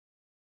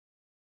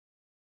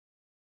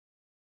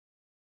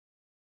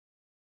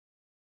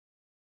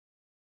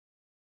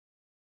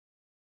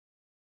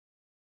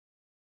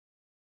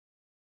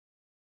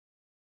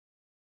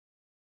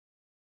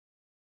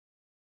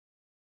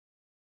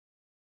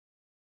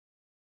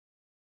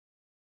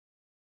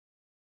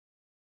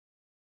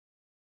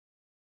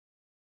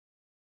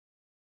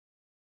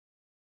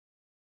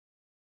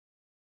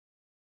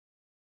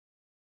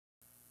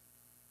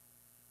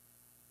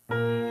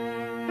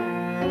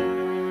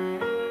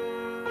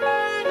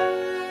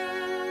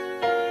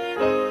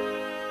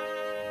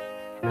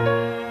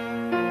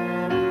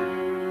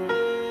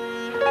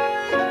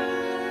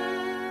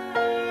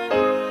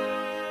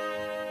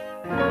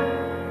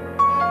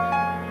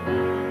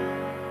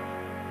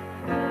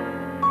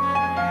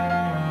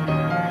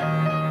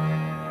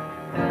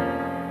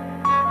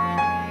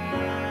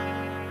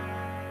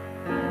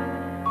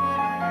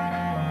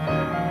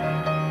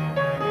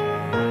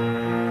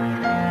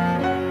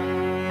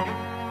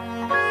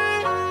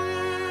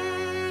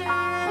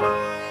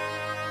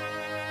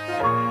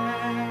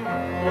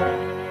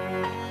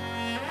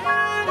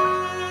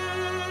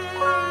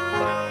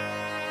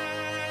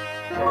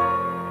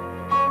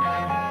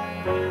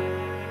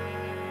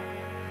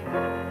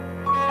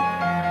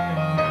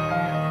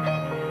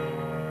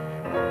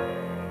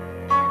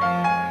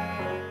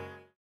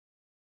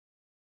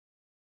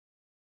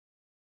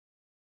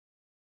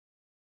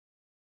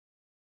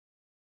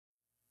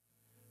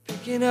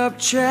Picking up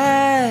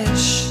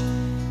trash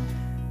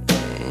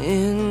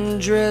in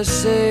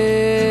dresses.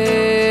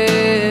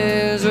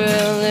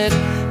 Well, it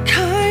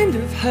kind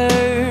of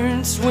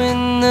hurts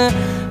when the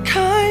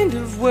kind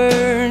of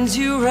words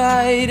you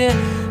write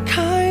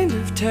kind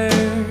of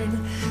turn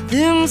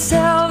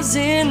themselves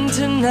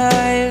into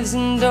knives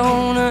and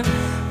don't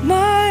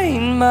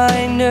mind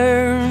my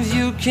nerves.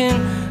 You can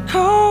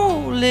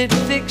call it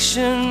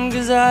fiction,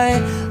 'cause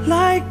I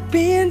like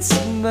being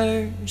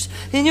submerged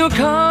in your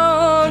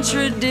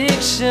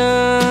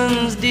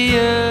contradictions,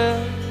 dear.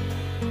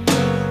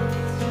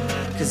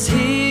 'Cause here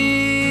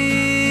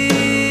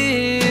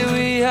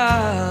we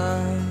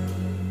are,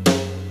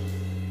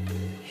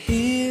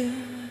 here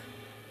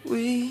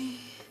we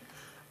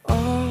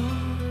are.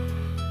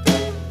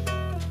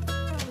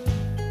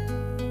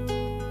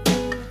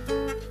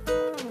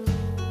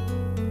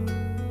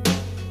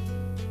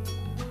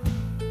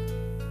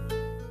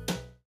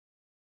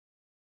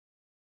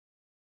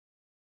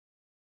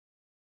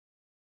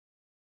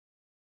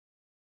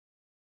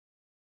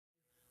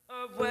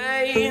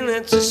 Away,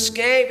 let's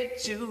escape it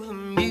to the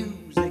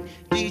music.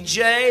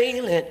 DJ,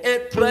 let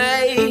it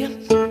play.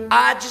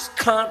 I just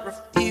can't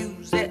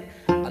refuse it.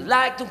 I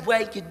like the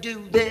way you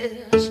do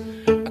this.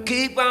 I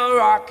keep on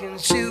rocking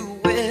to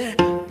it.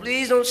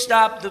 Please don't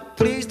stop the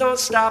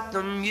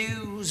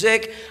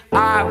music.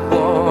 I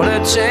wanna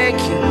take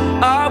you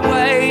away.